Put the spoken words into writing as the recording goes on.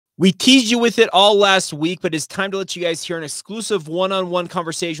We teased you with it all last week, but it's time to let you guys hear an exclusive one-on-one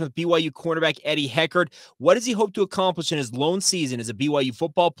conversation with BYU cornerback Eddie Heckard. What does he hope to accomplish in his lone season as a BYU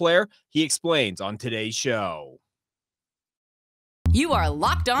football player? He explains on today's show. You are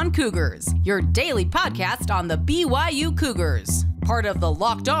Locked On Cougars, your daily podcast on the BYU Cougars, part of the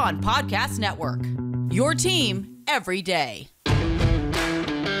Locked On Podcast Network. Your team every day.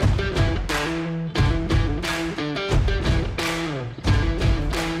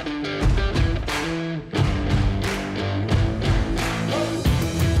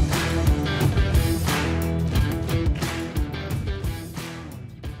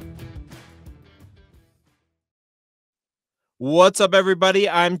 What's up, everybody?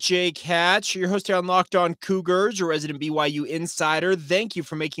 I'm Jake Hatch, your host here on Locked On Cougars, your resident BYU insider. Thank you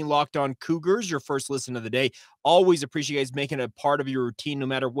for making Locked On Cougars your first listen of the day. Always appreciate you guys making it a part of your routine, no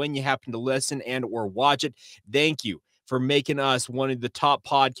matter when you happen to listen and or watch it. Thank you for making us one of the top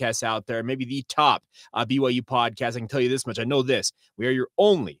podcasts out there, maybe the top BYU podcast. I can tell you this much. I know this. We are your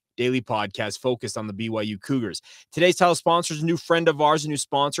only daily podcast focused on the BYU Cougars. Today's title sponsor is a new friend of ours, a new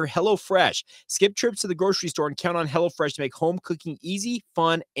sponsor, HelloFresh. Skip trips to the grocery store and count on HelloFresh to make home cooking easy,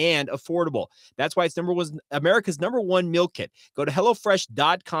 fun, and affordable. That's why it's America's #1 meal kit. Go to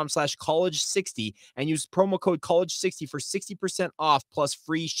HelloFresh.com/college60 and use promo code college60 for 60% off plus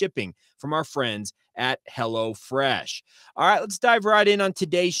free shipping from our friends at HelloFresh. All right, let's dive right in on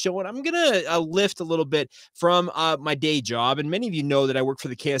today's show. And I'm going to lift a little bit from my day job. And many of you know that I work for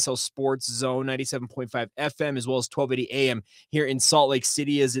the KSL Sports Zone, 97.5 FM, as well as 1280 AM here in Salt Lake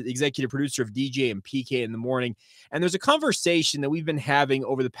City as the executive producer of DJ and PK in the morning. And there's a conversation that we've been having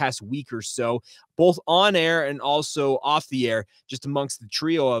over the past week or so, both on air and also off the air, just amongst the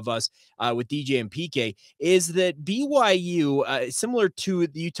trio of us with DJ and PK, is that BYU, similar to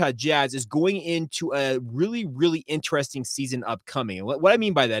the Utah Jazz, is going into a really, really interesting season upcoming. And what I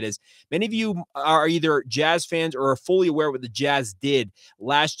mean by that is many of you are either Jazz fans or are fully aware of what the Jazz did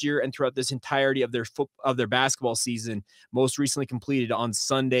last year and throughout this entirety of their basketball season, most recently completed on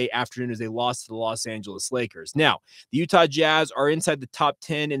Sunday afternoon as they lost to the Los Angeles Lakers. Now, the Utah Jazz are inside the top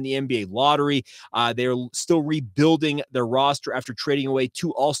 10 in the NBA lottery. They're still rebuilding their roster after trading away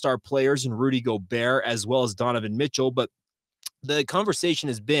 2 all-star players in Rudy Gobert as well as Donovan Mitchell. But the conversation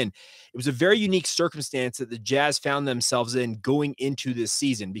has been, it was a very unique circumstance that the Jazz found themselves in going into this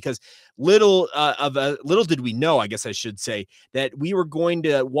season, because little did we know, I guess I should say, that we were going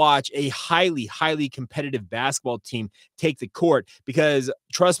to watch a highly, highly competitive basketball team take the court. Because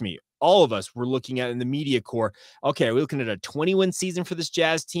trust me, all of us were looking at in the media core, okay, are we looking at a 20-win season for this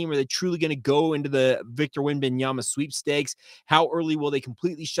Jazz team? Are they truly going to go into the Victor Wembanyama sweepstakes? How early will they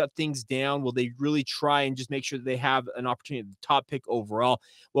completely shut things down? Will they really try and just make sure that they have an opportunity at the top pick overall?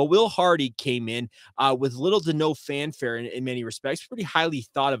 Well, Will Hardy came in with little to no fanfare in many respects, pretty highly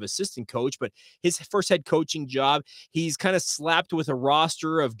thought of assistant coach, but his first head coaching job, he's kind of slapped with a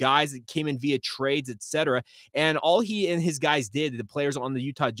roster of guys that came in via trades, etc. And all he and his guys did, the players on the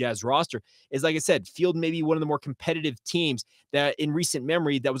Utah Jazz roster, is, like I said, field maybe one of the more competitive teams that in recent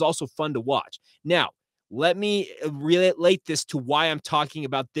memory that was also fun to watch. Now, let me relate this to why I'm talking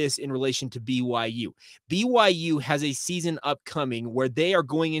about this in relation to BYU. BYU has a season upcoming where they are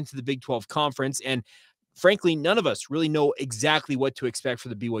going into the Big 12 conference, and frankly, none of us really know exactly what to expect for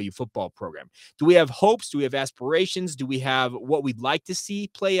the BYU football program. Do we have hopes? Do we have aspirations? Do we have what we'd like to see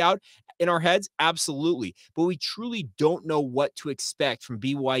play out in our heads? Absolutely. But we truly don't know what to expect from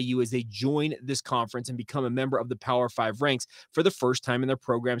BYU as they join this conference and become a member of the Power 5 ranks for the first time in their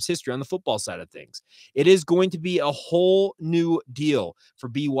program's history on the football side of things. It is going to be a whole new deal for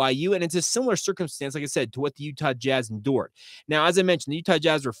BYU, and it's a similar circumstance, like I said, to what the Utah Jazz endured. Now, as I mentioned, the Utah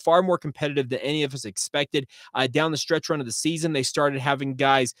Jazz were far more competitive than any of us expected. Down the stretch run of the season, they started having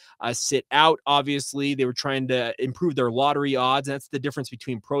guys sit out. Obviously, they were trying to improve their lottery odds, and that's the difference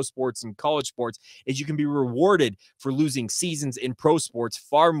between pro sports and college sports, is you can be rewarded for losing seasons in pro sports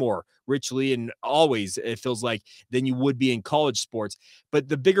far more richly and always, it feels like, than you would be in college sports. But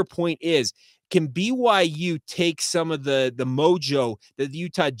the bigger point is, can BYU take some of the mojo that the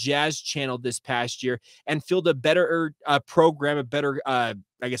Utah Jazz channeled this past year and field a better program, a better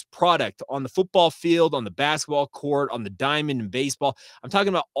product on the football field, on the basketball court, on the diamond and baseball? I'm talking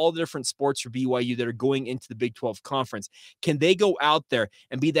about all the different sports for BYU that are going into the Big 12 conference. Can they go out there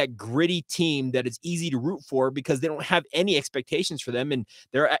and be that gritty team that is easy to root for because they don't have any expectations for them and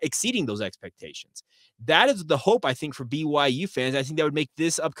they're exceeding those expectations? That is the hope, I think, for BYU fans. I think that would make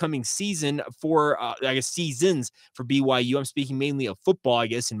this upcoming season for, seasons for BYU. I'm speaking mainly of football, I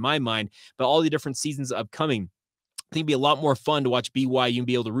guess, in my mind, but all the different seasons upcoming I think it'd be a lot more fun to watch BYU and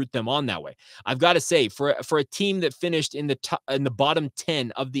be able to root them on that way. I've got to say, for a team that finished in the bottom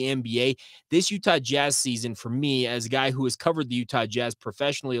 10 of the NBA, this Utah Jazz season, for me, as a guy who has covered the Utah Jazz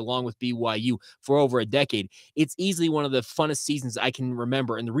professionally along with BYU for over a decade, it's easily one of the funnest seasons I can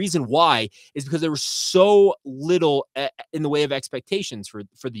remember. And the reason why is because there was so little in the way of expectations for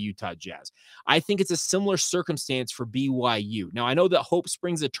the Utah Jazz. I think it's a similar circumstance for BYU. Now, I know that hope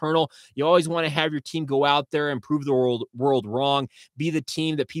springs eternal. You always want to have your team go out there and prove the world wrong, be the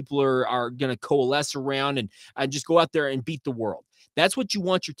team that people are going to coalesce around and just go out there and beat the world. That's what you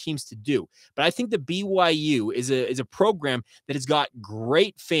want your teams to do. But I think the BYU is a program that has got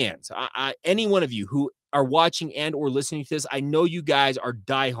great fans. Any one of you who are watching and or listening to this, I know you guys are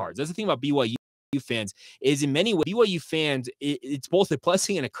diehards. That's the thing about BYU fans is in many ways, BYU fans, it's both a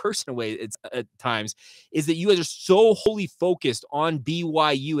blessing and a curse in a way. It's at times is that you guys are so wholly focused on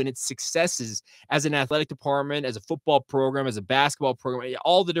BYU and its successes as an athletic department, as a football program, as a basketball program,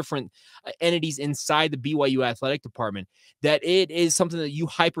 all the different entities inside the BYU athletic department, that it is something that you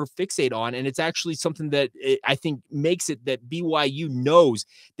hyper fixate on. And it's actually something that I think makes it that BYU knows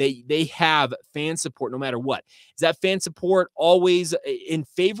that they have fan support no matter what. Is that fan support always in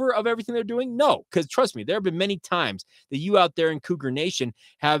favor of everything they're doing? No, because trust me, there have been many times that you out there in Cougar Nation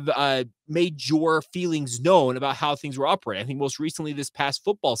have made your feelings known about how things were operating. I think most recently this past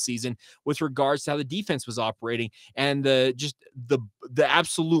football season with regards to how the defense was operating and the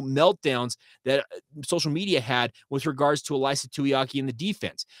absolute meltdowns that social media had with regards to Elisa Tuiaki and the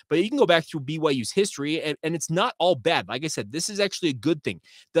defense. But you can go back through BYU's history and it's not all bad. Like I said, this is actually a good thing.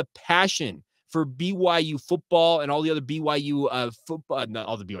 The passion for BYU football and all the other BYU football, not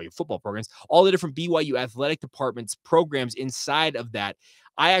all the BYU football programs, all the different BYU athletic departments, programs inside of that,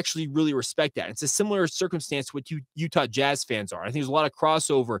 I actually really respect that. It's a similar circumstance to what Utah Jazz fans are. I think there's a lot of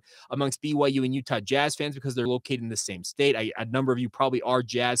crossover amongst BYU and Utah Jazz fans because they're located in the same state. A number of you probably are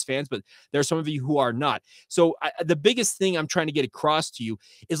Jazz fans, but there are some of you who are not. So the biggest thing I'm trying to get across to you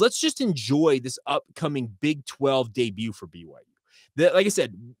is let's just enjoy this upcoming Big 12 debut for BYU. Like I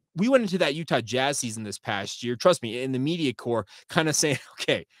said, we went into that Utah Jazz season this past year, trust me, in the media core, kind of saying,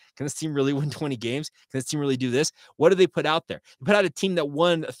 okay, can this team really win 20 games? Can this team really do this? What do they put out there? They put out a team that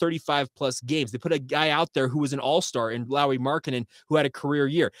won 35 plus games. They put a guy out there who was an all-star in Lauri Markkanen who had a career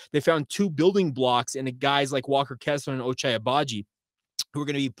year. They found two building blocks in guys like Walker Kessler and Ochai Agbaji, who are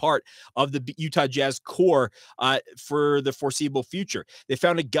going to be part of the Utah Jazz core for the foreseeable future. They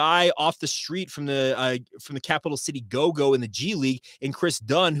found a guy off the street from the Capital City Go-Go in the G League in Chris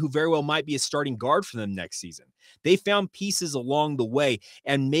Dunn, who very well might be a starting guard for them next season. They found pieces along the way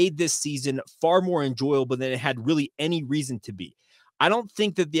and made this season far more enjoyable than it had really any reason to be. I don't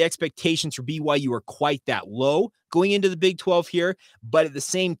think that the expectations for BYU are quite that low going into the Big 12 here, but at the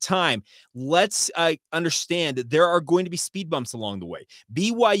same time, let's understand that there are going to be speed bumps along the way.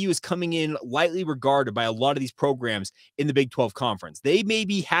 BYU is coming in lightly regarded by a lot of these programs in the Big 12 conference. They may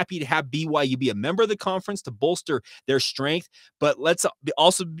be happy to have BYU be a member of the conference to bolster their strength, but let's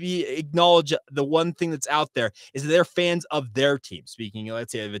also acknowledge the one thing that's out there is that they're fans of their team. Speaking,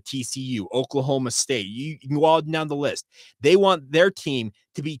 let's say, of a TCU, Oklahoma State, you can go all down the list. They want their team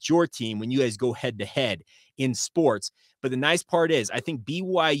to beat your team when you guys go head to head in sports. But the nice part is I think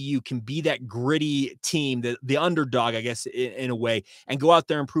BYU can be that gritty team, the underdog, I guess, in a way, and go out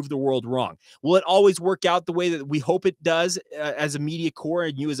there and prove the world wrong. Will it always work out the way that we hope it does as a media core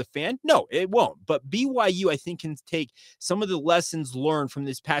and you as a fan? No, it won't. But BYU, I think, can take some of the lessons learned from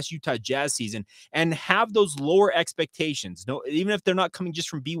this past Utah Jazz season and have those lower expectations. No, even if they're not coming just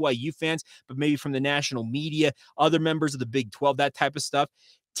from BYU fans, but maybe from the national media, other members of the Big 12, that type of stuff.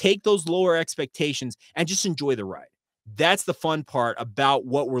 Take those lower expectations and just enjoy the ride. That's the fun part about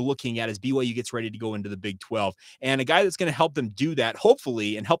what we're looking at as BYU gets ready to go into the Big 12. And a guy that's going to help them do that,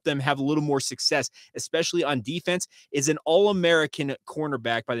 hopefully, and help them have a little more success, especially on defense, is an All-American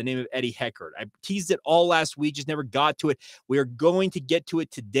cornerback by the name of Eddie Heckard. I teased it all last week, just never got to it. We are going to get to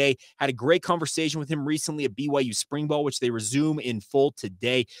it today. Had a great conversation with him recently at BYU Spring Ball, which they resume in full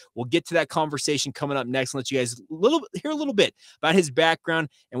today. We'll get to that conversation coming up next and let you guys hear a little bit about his background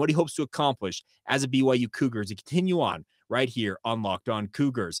and what he hopes to accomplish as a BYU Cougar to continue on right here on Locked On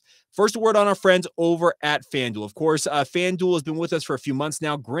Cougars. First, a word on our friends over at FanDuel. Of course, FanDuel has been with us for a few months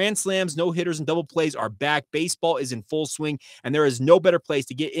now. Grand slams, no-hitters, and double plays are back. Baseball is in full swing, and there is no better place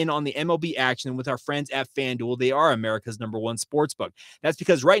to get in on the MLB action than with our friends at FanDuel. They are America's #1 sportsbook. That's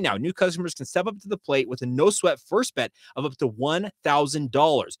because right now, new customers can step up to the plate with a no-sweat first bet of up to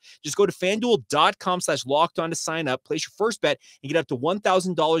 $1,000. Just go to FanDuel.com/lockedon to sign up, place your first bet, and get up to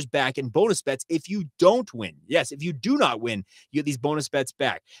 $1,000 back in bonus bets if you don't win. Yes, if you do not win, you get these bonus bets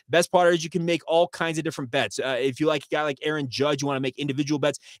back. The best part is you can make all kinds of different bets. If you like a guy like Aaron Judge, you want to make individual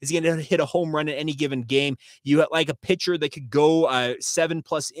bets. Is he going to hit a home run in any given game? You like a pitcher that could go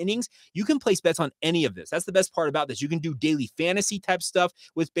 7+ innings. You can place bets on any of this. That's the best part about this. You can do daily fantasy type stuff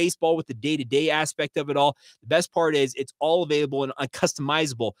with baseball, with the day-to-day aspect of it all. The best part is it's all available and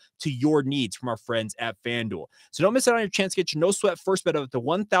customizable to your needs from our friends at FanDuel. So don't miss out on your chance to get your no sweat first bet of up to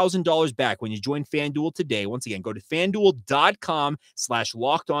 $1,000 back when you join FanDuel today. Once again, go to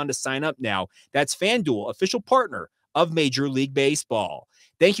FanDuel.com/lockedon to sign up now. That's FanDuel, official partner of Major League Baseball.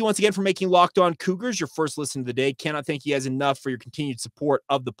 Thank you once again for making Locked On Cougars your first listen of the day. Cannot thank you guys enough for your continued support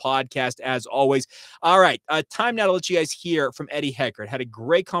of the podcast, as always. All right, time now to let you guys hear from Eddie Heckard. Had a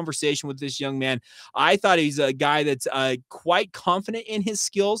great conversation with this young man. I thought he's a guy that's quite confident in his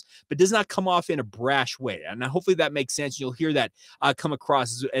skills, but does not come off in a brash way. And hopefully that makes sense. You'll hear that come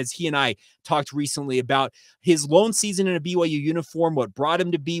across as he and I talked recently about his lone season in a BYU uniform, what brought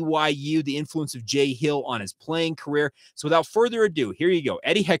him to BYU, the influence of Jay Hill on his playing career. So without further ado, here you go.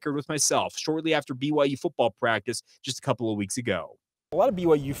 Eddie Heckard with myself shortly after BYU football practice just a couple of weeks ago. A lot of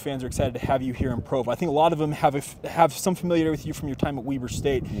BYU fans are excited to have you here in Provo. I think a lot of them have some familiarity with you from your time at Weber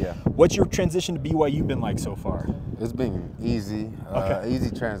State. Yeah. What's your transition to BYU been like so far? It's been easy,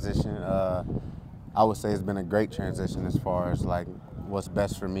 easy transition. I would say it's been a great transition as far as like what's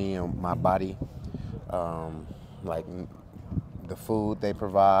best for me and my body, like the food they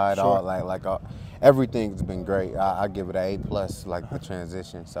provide, Sure. all everything's been great. I give it an A+, like the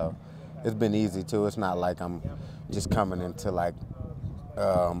transition. So it's been easy too. It's not like I'm just coming into like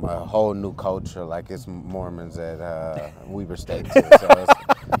a whole new culture like it's Mormons at Weber State too. So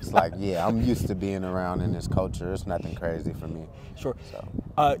it's like, yeah, I'm used to being around in this culture. It's nothing crazy for me. Sure.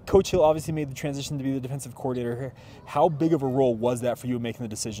 So. Coach Hill obviously made the transition to be the defensive coordinator here. How big of a role was that for you in making the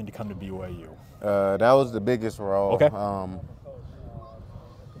decision to come to BYU? That was the biggest role. Okay.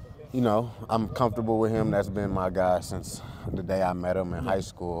 You know, I'm comfortable with him. That's been my guy since the day I met him in high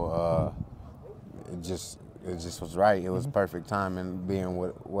school. It just was right. It was perfect timing, being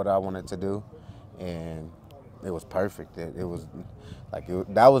what I wanted to do, and it was perfect. It was like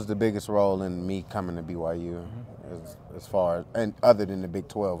that was the biggest role in me coming to BYU, as far as, and other than the Big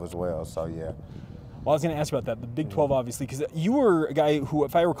 12 as well. So yeah. Well, I was going to ask you about that, the Big 12, obviously, because you were a guy who,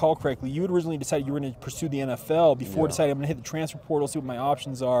 if I recall correctly, you had originally decided you were going to pursue the NFL before deciding I'm going to hit the transfer portal, see what my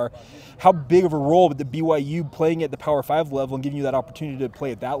options are. How big of a role would the BYU playing at the Power 5 level and giving you that opportunity to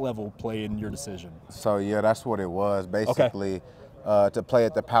play at that level play in your decision? So, yeah, that's what it was. Basically, to play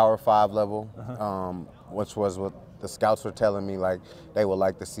at the Power 5 level, which was what the scouts were telling me, like, they would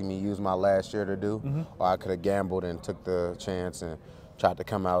like to see me use my last year to do, or I could have gambled and took the chance and tried to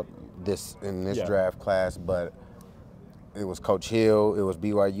come out in this draft class, but it was Coach Hill, it was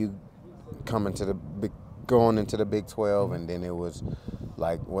BYU going into the Big 12, and then it was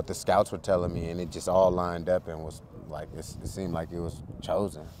like what the scouts were telling me, and it just all lined up and was like it seemed like it was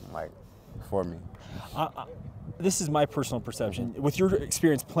chosen, like, for me. This is my personal perception. With your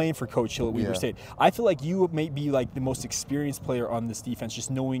experience playing for Coach Hill at Weber State, I feel like you may be like the most experienced player on this defense,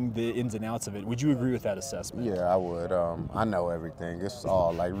 just knowing the ins and outs of it. Would you agree with that assessment? Yeah, I would. I know everything. It's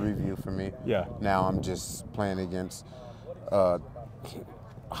all like review for me. Yeah. Now I'm just playing against not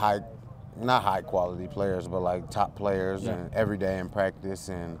high quality players, but like top players, and every day in practice,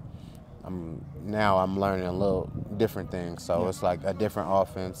 and I'm learning a little different things. So it's like a different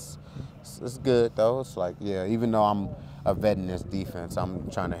offense. It's good though. It's like, yeah, even though I'm a vet in this defense, I'm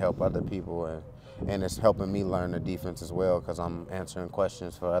trying to help other people, and it's helping me learn the defense as well because I'm answering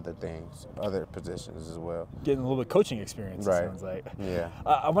questions for other things, other positions as well. Getting a little bit of coaching experience, right. It sounds like. Yeah.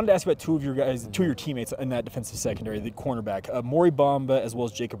 I wanted to ask about two of your teammates in that defensive secondary, the cornerback, Maury Bamba as well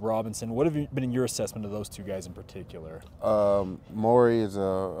as Jacob Robinson. What have been in your assessment of those two guys in particular? Maury is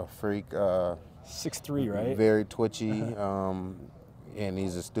a freak. 6'3", right? Very twitchy. And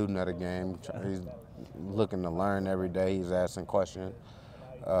he's a student of the game. He's looking to learn every day. He's asking questions.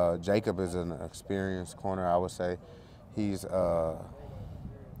 Jacob is an experienced corner, I would say. He's like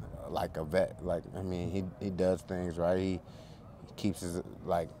a vet. Like, I mean, he does things right. He keeps his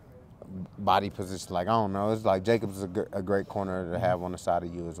like body position. Like, I don't know. It's like Jacob's a great corner to have on the side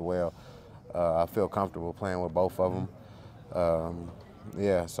of you as well. I feel comfortable playing with both of them.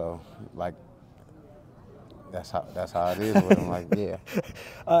 Yeah. So like. That's how it is with him. Like, yeah.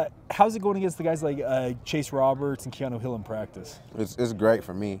 How's it going against the guys like Chase Roberts and Keanu Hill in practice? It's great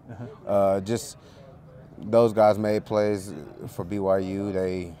for me. Just those guys made plays for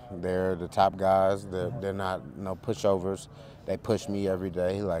BYU. They're the top guys. They're not no pushovers. They push me every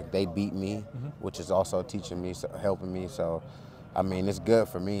day. Like, they beat me, which is also teaching me, helping me. So I mean, it's good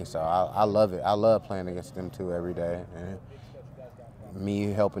for me, so I love it. I love playing against them too every day, and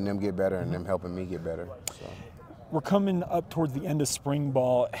me helping them get better and them helping me get better. So. We're coming up towards the end of spring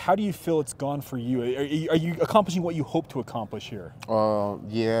ball. How do you feel it's gone for you? Are you accomplishing what you hope to accomplish here?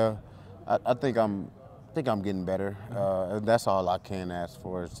 Yeah, I think I'm getting better. That's all I can ask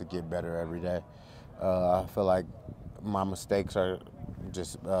for, is to get better every day. I feel like my mistakes are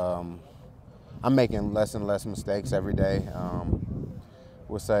just I'm making less and less mistakes every day.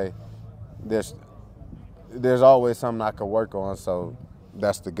 We'll say there's always something I could work on, so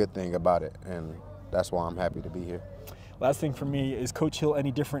that's the good thing about it, and that's why I'm happy to be here. Last thing for me, is Coach Hill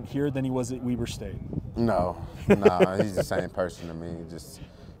any different here than he was at Weber State? No, he's the same person to me. Just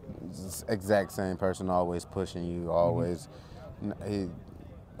exact same person, always pushing you, always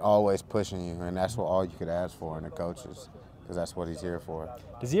pushing you, and that's what all you could ask for in a coach is, because that's what he's here for.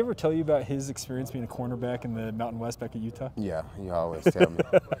 Does he ever tell you about his experience being a cornerback in the Mountain West back at Utah? Yeah, he always tell me.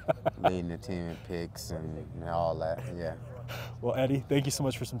 Leading the team in picks and all that, yeah. Well, Eddie, thank you so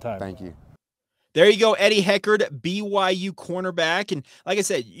much for some time. Thank you. There you go, Eddie Heckard, BYU cornerback. And like I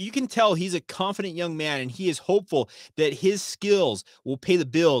said, you can tell he's a confident young man, and he is hopeful that his skills will pay the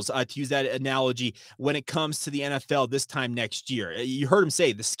bills, to use that analogy, when it comes to the NFL this time next year. You heard him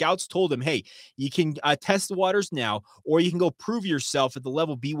say the scouts told him, hey, you can test the waters now, or you can go prove yourself at the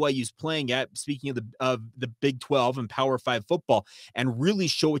level BYU's playing at, speaking of the Big 12 and Power 5 football, and really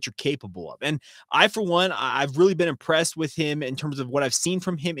show what you're capable of. And I, for one, I've really been impressed with him in terms of what I've seen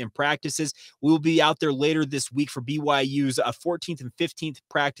from him in practices. We will be out there later this week for BYU's 14th and 15th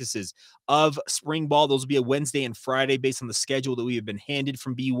practices of spring ball. Those will be a Wednesday and Friday based on the schedule that we have been handed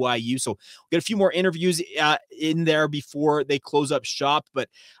from BYU. So we'll get a few more interviews in there before they close up shop. But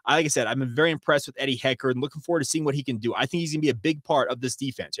like I said, I've been very impressed with Eddie Heckard and looking forward to seeing what he can do. I think he's going to be a big part of this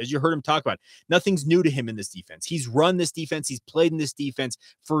defense. As you heard him talk about, nothing's new to him in this defense. He's run this defense. He's played in this defense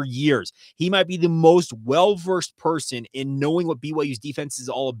for years. He might be the most well-versed person in knowing what BYU's defense is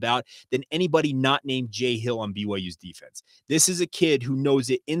all about than anybody not named Jay Hill on BYU's defense. This is a kid who knows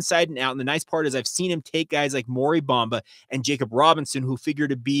it inside and out. And the nice part is I've seen him take guys like Maury Bamba and Jacob Robinson, who figure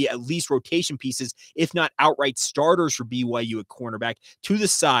to be at least rotation pieces, if not outright starters for BYU at cornerback, to the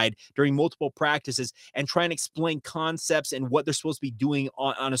side during multiple practices and try and explain concepts and what they're supposed to be doing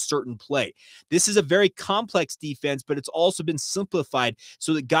on a certain play. This is a very complex defense, but it's also been simplified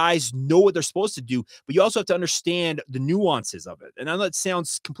so that guys know what they're supposed to do, but you also have to understand the nuances of it. And I know that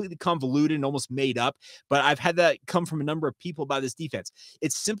sounds completely convoluted and almost made up, but I've had that come from a number of people about this defense.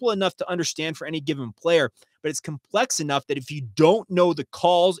 It's simple enough to understand for any given player, but it's complex enough that if you don't know the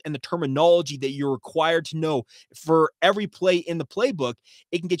calls and the terminology that you're required to know for every play in the playbook,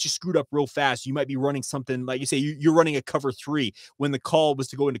 it can get you screwed up real fast. You might be running something like, you say you're running a cover 3 when the call was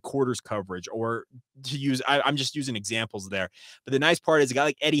to go into quarters coverage, or to use, I'm just using examples there. But the nice part is a guy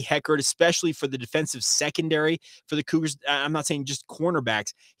like Eddie Heckard, especially for the defensive secondary for the Cougars, I'm not saying just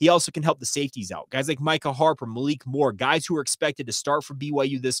cornerbacks, he also can help the safeties out. Guys like Micah Harper, Malik Moore, guys who are expected to start for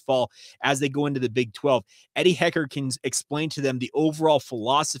BYU this fall as they go into the Big 12. Eddie Heckard can explain to them the overall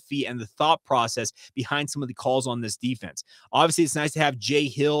philosophy and the thought process behind some of the calls on this defense. Obviously, it's nice to have Jay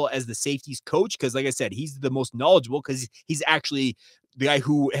Hill as the safeties coach because, like I said, he's the most knowledgeable because he's actually the guy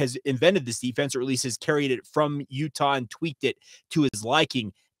who has invented this defense, or at least has carried it from Utah and tweaked it to his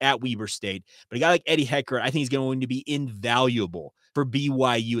liking at Weber State. But a guy like Eddie Heckard, I think he's going to be invaluable for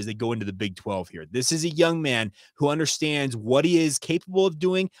BYU as they go into the Big 12 here. This is a young man who understands what he is capable of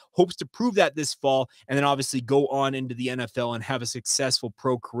doing, hopes to prove that this fall, and then obviously go on into the NFL and have a successful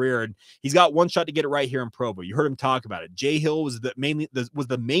pro career. And he's got one shot to get it right here in Provo. You heard him talk about it. Jay Hill was the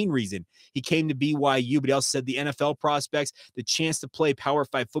main reason he came to BYU, but he also said the NFL prospects, the chance to play Power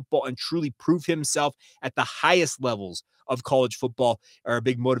 5 football and truly prove himself at the highest levels of college football are a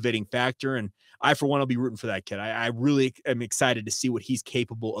big motivating factor. And I, for one, will be rooting for that kid. I really am excited to see what he's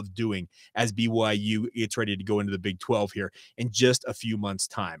capable of doing as BYU gets ready to go into the Big 12 here in just a few months'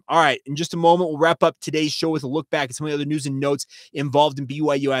 time. All right, in just a moment, we'll wrap up today's show with a look back at some of the other news and notes involved in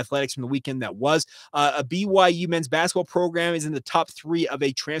BYU athletics from the weekend that was. A BYU men's basketball program is in the top 3 of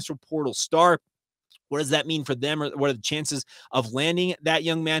a transfer portal star. What does that mean for them, or what are the chances of landing that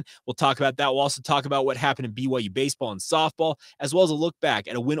young man? We'll talk about that. We'll also talk about what happened in BYU baseball and softball, as well as a look back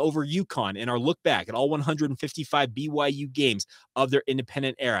at a win over UConn and our look back at all 155 BYU games of their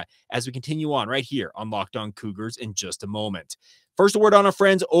independent era as we continue on right here on Locked On Cougars in just a moment. First, a word on our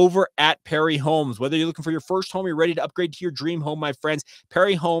friends over at Perry Homes. Whether you're looking for your first home, you're ready to upgrade to your dream home, my friends,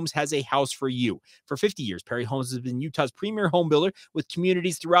 Perry Homes has a house for you. For 50 years, Perry Homes has been Utah's premier home builder with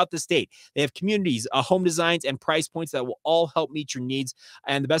communities throughout the state. They have communities, home designs, and price points that will all help meet your needs.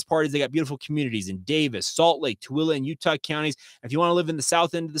 And the best part is they got beautiful communities in Davis, Salt Lake, Tooele, and Utah counties. If you want to live in the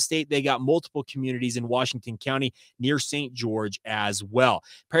south end of the state, they got multiple communities in Washington County near St. George as well.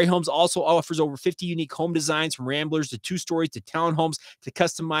 Perry Homes also offers over 50 unique home designs, from ramblers to 2-stories to townhomes, to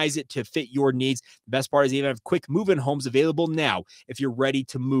customize it to fit your needs. The best part is they even have quick move-in homes available now if you're ready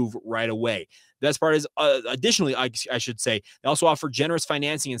to move right away. The best part is, additionally, I should say, they also offer generous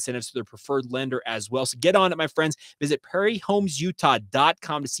financing incentives to their preferred lender as well. So get on it, my friends. Visit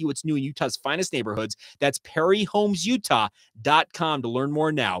perryhomesutah.com to see what's new in Utah's finest neighborhoods. That's perryhomesutah.com to learn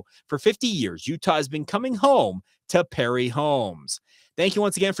more now. For 50 years, Utah has been coming home to Perry Homes. Thank you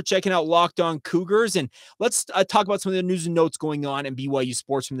once again for checking out Locked On Cougars. And let's talk about some of the news and notes going on in BYU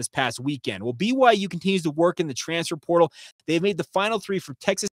sports from this past weekend. Well, BYU continues to work in the transfer portal. They've made the final 3 for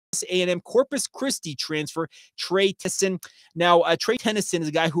Texas A&M Corpus Christi transfer Trey Tennyson. Now, Trey Tennyson is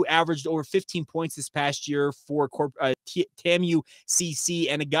a guy who averaged over 15 points this past year for TAMU CC,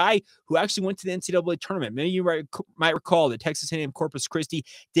 and a guy who actually went to the NCAA tournament. Many of you might recall that Texas A&M Corpus Christi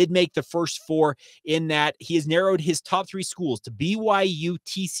did make the first 4 in that. He has narrowed his top 3 schools to BYU,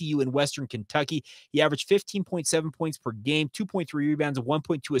 TCU, and Western Kentucky. He averaged 15.7 points per game, 2.3 rebounds, and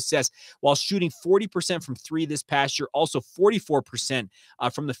 1.2 assists, while shooting 40% from 3 this past year, also 44%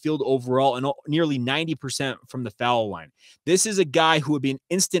 from the field overall, and nearly 90% from the foul line. This is a guy who would be an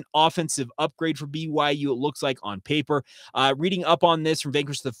instant offensive upgrade for BYU, it looks like on paper. Reading up on this from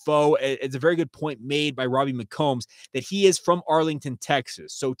Vanquish the Foe, it's a very good point made by Robbie McCombs that he is from Arlington,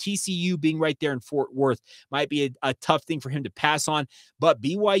 Texas. So TCU being right there in Fort Worth might be a tough thing for him to pass on, but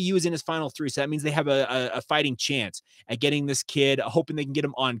BYU is in his final 3, so that means they have a fighting chance at getting this kid, hoping they can get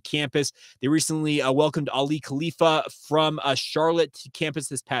him on campus. They recently welcomed Ali Khalifa from Charlotte to campus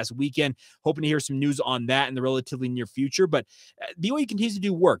this past weekend, hoping to hear some news on that in the relatively near future. But BYU continues to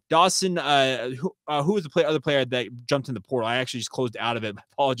do work. Dawson, who was the other player that jumped in the portal? I actually just closed out of it. My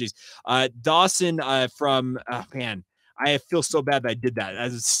apologies. Dawson from, man, I feel so bad that I did that.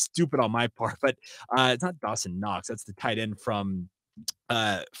 That's stupid on my part, but it's not Dawson Knox. That's the tight end from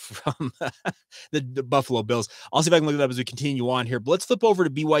the Buffalo Bills. I'll see if I can look it up as we continue on here, but let's flip over to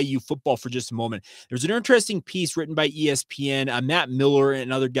BYU football for just a moment. There's an interesting piece written by ESPN, Matt Miller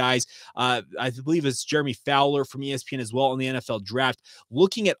and other guys. I believe it's Jeremy Fowler from ESPN as well on the NFL draft,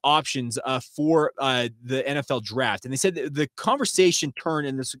 looking at options for the NFL draft. And they said the conversation turned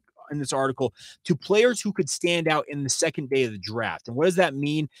in this article to players who could stand out in the second day of the draft. And what does that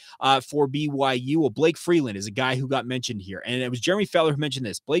mean for BYU? Well, Blake Freeland is a guy who got mentioned here. And it was Jeremy Fowler who mentioned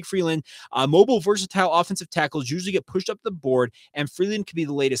this. Blake Freeland, mobile, versatile offensive tackles usually get pushed up the board, and Freeland could be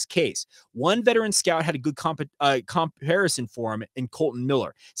the latest case. One veteran scout had a good comparison for him in Colton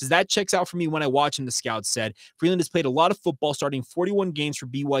Miller. Says that checks out for me when I watch him, the scout said. Freeland has played a lot of football, starting 41 games for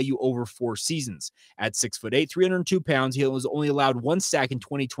BYU over 4 seasons. At 6'8", 302 pounds, he was only allowed 1 sack in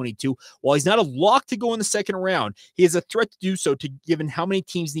 2022. While he's not a lock to go in the second round, he is a threat to do so, given how many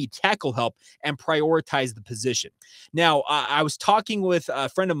teams need tackle help and prioritize the position. Now, I was talking with a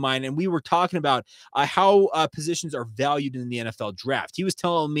friend of mine, and we were talking about how positions are valued in the NFL draft. He was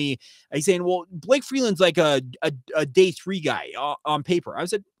telling me, he's saying, well, Blake Freeland's like a day 3 guy on paper. I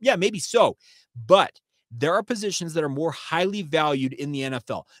said, yeah, maybe so, but there are positions that are more highly valued in the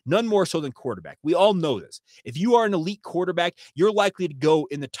NFL, none more so than quarterback. We all know this. If you are an elite quarterback, you're likely to go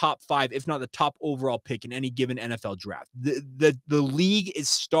in the top 5, if not the top overall pick in any given NFL draft. The league is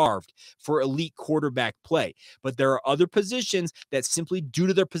starved for elite quarterback play, but there are other positions that simply due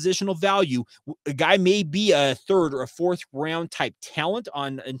to their positional value, a guy may be a 3rd or a 4th round type talent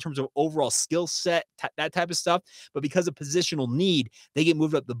in terms of overall skill set, that type of stuff, but because of positional need, they get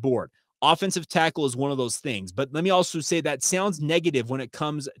moved up the board. Offensive tackle is one of those things, but let me also say that sounds negative when it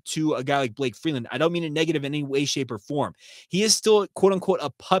comes to a guy like Blake Freeland. I don't mean it negative in any way, shape, or form. He is still, quote unquote,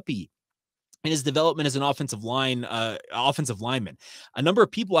 a puppy in his development as an offensive lineman. A number of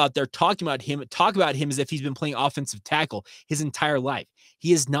people out there talk about him as if he's been playing offensive tackle his entire life.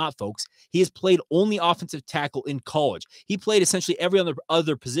 He is not, folks. He has played only offensive tackle in college. He played essentially every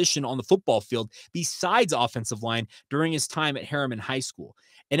other position on the football field besides offensive line during his time at Harriman High School.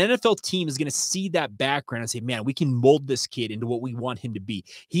 An NFL team is going to see that background and say, man, we can mold this kid into what we want him to be.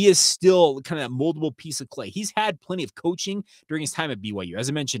 He is still kind of that moldable piece of clay. He's had plenty of coaching during his time at BYU. As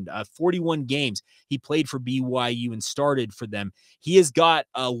I mentioned, 41 games he played for BYU and started for them. He has got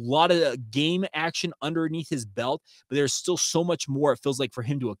a lot of game action underneath his belt, but there's still so much more, it feels like, for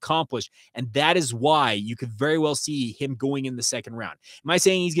him to accomplish. And that is why you could very well see him going in the second round. Am I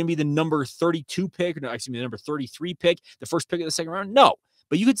saying he's going to be the number 32 pick, or no, excuse me, the number 33 pick, the first pick of the second round? No.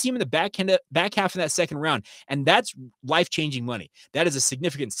 But you could see him in the back half of that second round, and that's life-changing money. That is a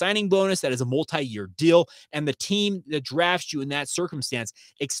significant signing bonus. That is a multi-year deal, and the team that drafts you in that circumstance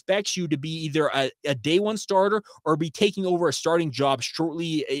expects you to be either a day one starter or be taking over a starting job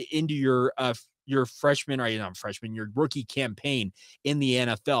shortly into your freshman, or not freshman, your rookie campaign in the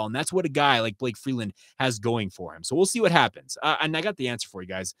NFL. And that's what a guy like Blake Freeland has going for him. So we'll see what happens. And I got the answer for you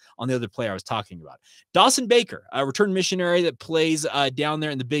guys on the other player I was talking about. Dawson Baker, a return missionary that plays down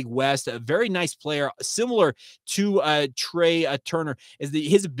there in the Big West, a very nice player, similar to Trey Turner, is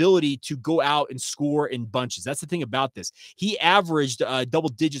his ability to go out and score in bunches. That's the thing about this. He averaged double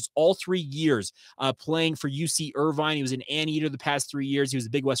digits all 3 years playing for UC Irvine. He was an Anteater the past 3 years. He was the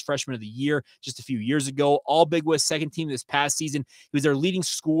Big West Freshman of the Year just a few years ago. All Big West second team this past season. He was their leading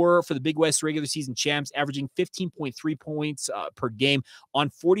scorer for the Big West regular season champs, averaging 15.3 points per game on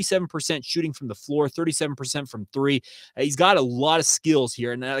 47% shooting from the floor, 37% from three. He's got a lot of skills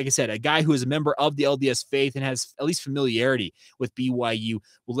here. And like I said, a guy who is a member of the LDS faith and has at least familiarity with BYU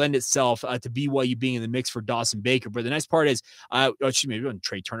will lend itself to BYU being in the mix for Dawson Baker. But the nice part is, excuse me, it wasn't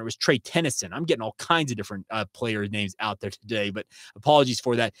Trey Turner, it was Trey Tennyson. I'm getting all kinds of different player names out there today, but apologies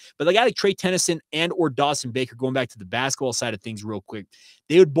for that. But the guy like Trey Tennyson and or Dawson Baker, going back to the basketball side of things real quick,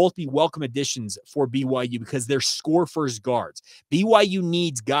 they would both be welcome additions for BYU because they're score-first guards. BYU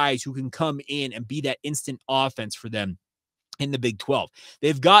needs guys who can come in and be that instant offense for them in the Big 12.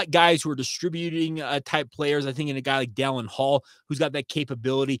 They've got guys who are distributing type players. I think in a guy like Dallin Hall, who's got that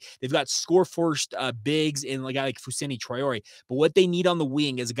capability. They've got score first bigs in a guy like Fousseyni Traore. But what they need on the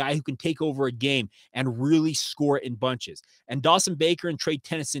wing is a guy who can take over a game and really score in bunches. And Dawson Baker and Trey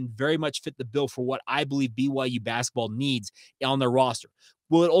Tennyson very much fit the bill for what I believe BYU basketball needs on their roster.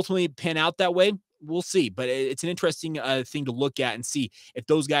 Will it ultimately pan out that way? We'll see, but it's an interesting thing to look at and see if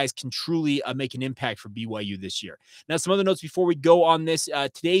those guys can truly make an impact for BYU this year. Now, some other notes before we go on this.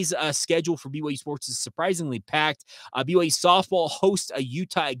 Today's schedule for BYU sports is surprisingly packed. BYU softball hosts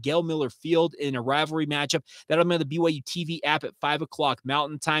Utah at Gail Miller Field in a rivalry matchup. That'll be on the BYU TV app at 5 o'clock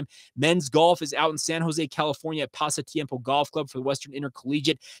Mountain Time. Men's golf is out in San Jose, California at Pasatiempo Golf Club for the Western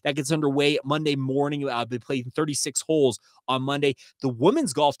Intercollegiate. That gets underway Monday morning. They play 36 holes on Monday. The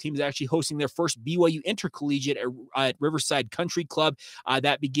women's golf team is actually hosting their first BYU Intercollegiate at Riverside Country Club.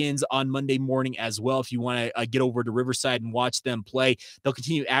 That begins on Monday morning as well. If you want to get over to Riverside and watch them play, they'll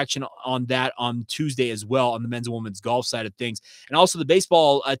continue action on that on Tuesday as well on the men's and women's golf side of things. And also the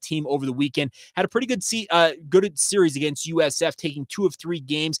baseball team over the weekend had a pretty good series against USF, taking 2 of 3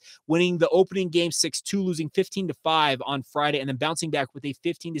 games, winning the opening game 6-2, losing 15-5 on Friday, and then bouncing back with a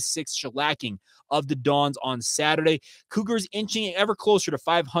 15-6 shellacking of the Dons on Saturday. Cougars inching ever closer to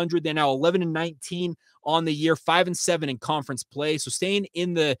 500. They're now 11-19 on the year, 5-7 in conference play. So staying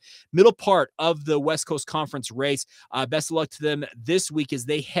in the middle part of the West Coast Conference race. Best of luck to them this week as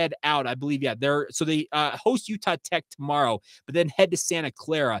they head out. I believe, they host Utah Tech tomorrow, but then head to Santa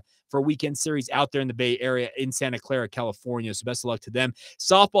Clara for a weekend series out there in the Bay Area in Santa Clara, California. So best of luck to them.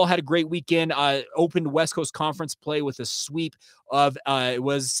 Softball had a great weekend. Opened West Coast Conference play with a sweep of it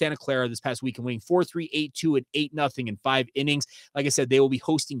was Santa Clara this past weekend, winning 4-3, 8-2, and 8-0 in 5 innings. Like I said, they will be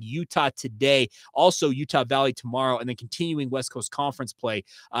hosting Utah today, also Utah Valley tomorrow, and then continuing West Coast Conference play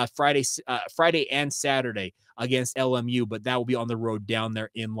Friday and Saturday against LMU, but that will be on the road down there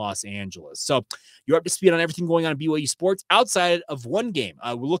in Los Angeles. So you're up to speed on everything going on in BYU sports outside of one game.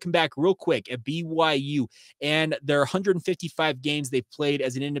 We're looking back real quick at BYU and their 155 games they've played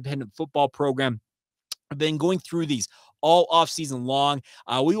as an independent football program. I've been going through these all offseason long.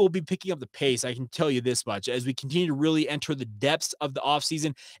 We will be picking up the pace, I can tell you this much. As we continue to really enter the depths of the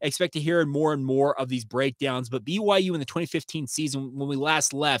offseason, expect to hear more and more of these breakdowns. But BYU in the 2015 season, when we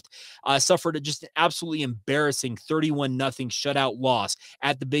last left, suffered just an absolutely embarrassing 31-0 shutout loss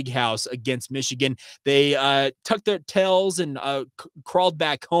at the Big House against Michigan. They tucked their tails and crawled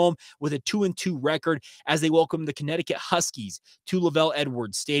back home with a 2-2 record as they welcomed the Connecticut Huskies to Lavelle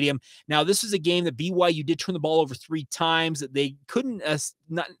Edwards Stadium. Now, this is a game that BYU did turn the ball over 3 times. They couldn't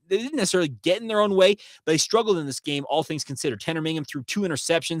they didn't necessarily get in their own way, but they struggled in this game, all things considered. Tanner Mangum threw 2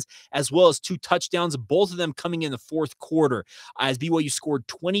 interceptions as well as 2 touchdowns, both of them coming in the fourth quarter, as BYU scored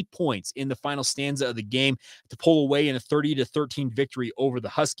 20 points in the final stanza of the game to pull away in a 30-13 victory over the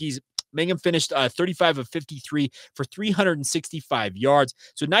Huskies. Mangum finished 35 of 53 for 365 yards.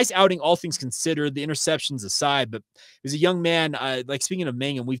 So nice outing, all things considered, the interceptions aside. But he was a young man, like speaking of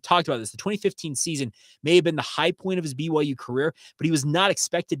Mangum, we've talked about this. The 2015 season may have been the high point of his BYU career, but he was not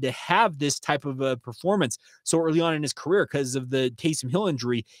expected to have this type of a performance so early on in his career because of the Taysom Hill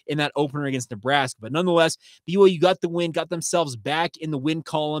injury in that opener against Nebraska. But nonetheless, BYU got the win, got themselves back in the win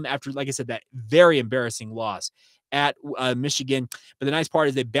column after, like I said, that very embarrassing loss at Michigan. But the nice part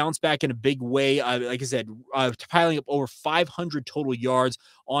is they bounced back in a big way. Like I said, piling up over 500 total yards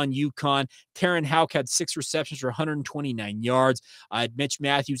on UConn. Taron Houck had 6 receptions for 129 yards. Mitch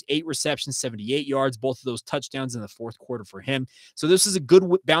Matthews, 8 receptions, 78 yards. Both of those touchdowns in the fourth quarter for him. So this is a good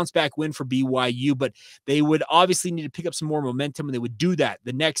bounce back win for BYU, but they would obviously need to pick up some more momentum, and they would do that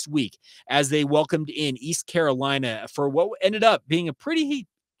the next week as they welcomed in East Carolina for what ended up being a pretty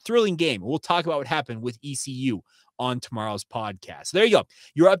thrilling game. We'll talk about what happened with ECU on tomorrow's podcast. So there you go.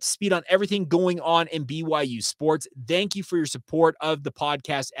 You're up to speed on everything going on in BYU sports. Thank you for your support of the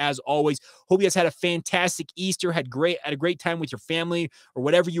podcast as always. Hope you guys had a fantastic Easter, had a great time with your family or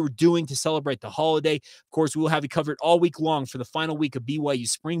whatever you were doing to celebrate the holiday. Of course, we will have you covered all week long for the final week of BYU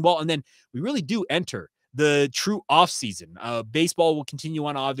spring ball. And then we really do enter the true off season. Baseball will continue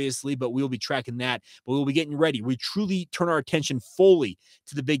on, obviously, but we'll be tracking that. But we'll be getting ready. We truly turn our attention fully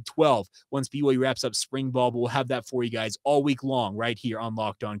to the Big 12 once BYU wraps up spring ball. But we'll have that for you guys all week long right here on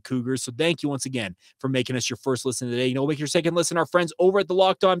Locked On Cougars. So thank you once again for making us your first listen today. You know, make your second listen. Our friends over at the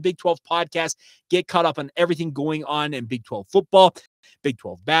Locked On Big 12 podcast, get caught up on everything going on in Big 12 football, Big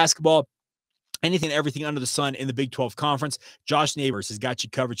 12 basketball, anything and everything under the sun in the Big 12 Conference. Josh Neighbors has got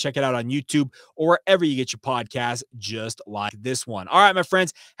you covered. Check it out on YouTube or wherever you get your podcasts, just like this one. All right, my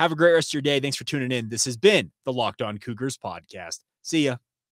friends, have a great rest of your day. Thanks for tuning in. This has been the Locked On Cougars podcast. See ya.